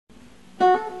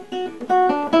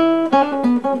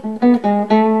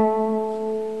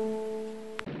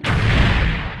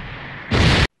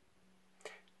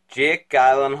Jake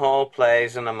Gyllenhaal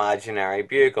plays an imaginary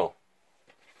bugle.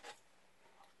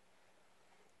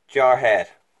 Jarhead.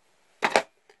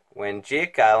 When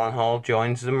Jake Gyllenhaal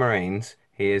joins the Marines,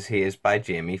 he is hazed by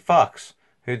Jamie Foxx,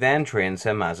 who then trains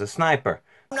him as a sniper.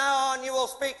 From now on you will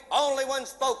speak only when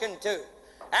spoken to,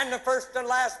 and the first and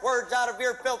last words out of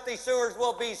your filthy sewers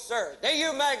will be sir. Do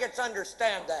you maggots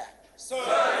understand that? Sir,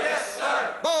 yes,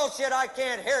 sir. Bullshit, I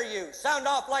can't hear you. Sound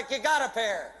off like you got a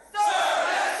pair. Sir,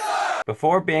 yes, sir.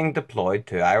 Before being deployed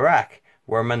to Iraq,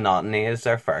 where monotony is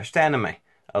their first enemy,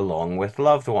 along with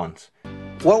loved ones.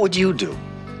 What would you do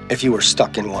if you were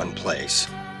stuck in one place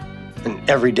and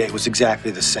every day was exactly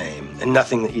the same and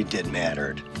nothing that you did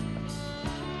mattered?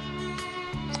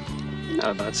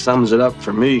 That sums it up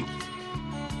for me.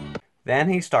 Then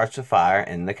he starts a fire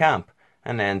in the camp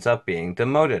and ends up being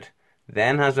demoted,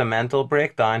 then has a mental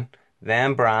breakdown,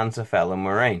 then brands a fellow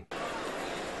Marine.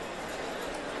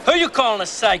 Who you calling a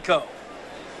psycho?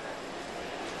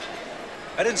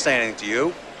 I didn't say anything to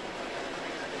you.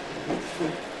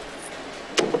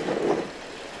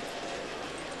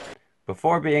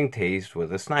 Before being teased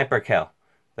with a sniper kill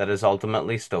that is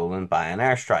ultimately stolen by an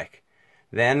airstrike,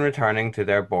 then returning to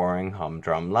their boring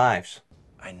humdrum lives.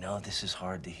 I know this is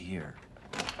hard to hear.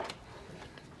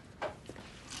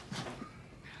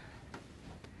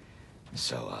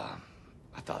 So,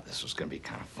 I thought this was gonna be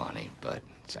kind of funny, but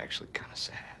it's actually kind of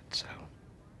sad, so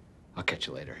I'll catch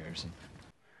you later, Harrison.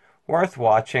 Worth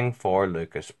watching for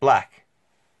Lucas Black.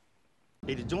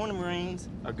 Either join the Marines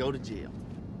or go to jail.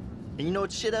 And you know what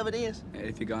the shit of it is?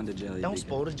 If you gone to jail, Don't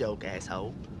spoil the joke,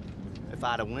 asshole. If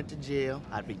I'd have went to jail,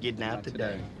 I'd be getting out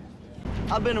today.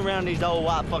 I've been around these old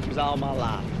white fuckers all my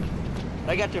life.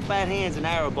 They got their fat hands in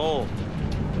Arab oil.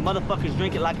 The motherfuckers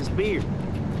drink it like it's beer.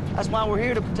 That's why we're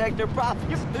here to protect their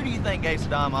profits. Who do you think gave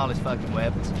Saddam all his fucking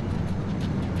weapons?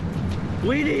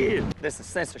 We did. This is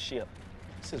censorship.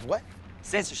 This is what?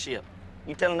 Censorship.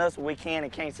 You telling us what we can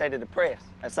and can't say to the press.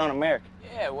 That's un-American.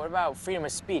 Yeah, what about freedom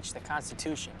of speech, the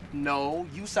Constitution? No,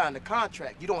 you signed a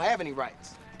contract. You don't have any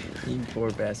rights. You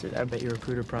poor bastard. I bet your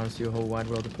recruiter promised you a whole wide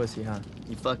world of pussy, huh?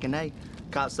 You fucking A.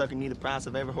 Cocksucker knew the price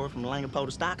of every horse from Langenpo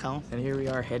to Stockholm. And here we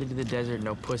are, headed to the desert,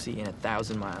 no pussy in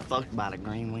 1,000 miles. Fucked by the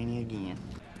green weenie again.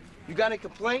 You got any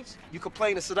complaints? You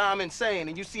complain to Saddam Hussein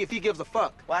and you see if he gives a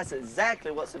fuck. Well, that's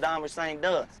exactly what Saddam Hussein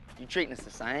does. You treating us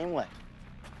the same way.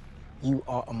 You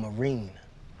are a Marine.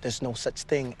 There's no such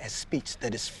thing as speech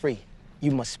that is free.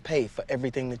 You must pay for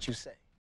everything that you say.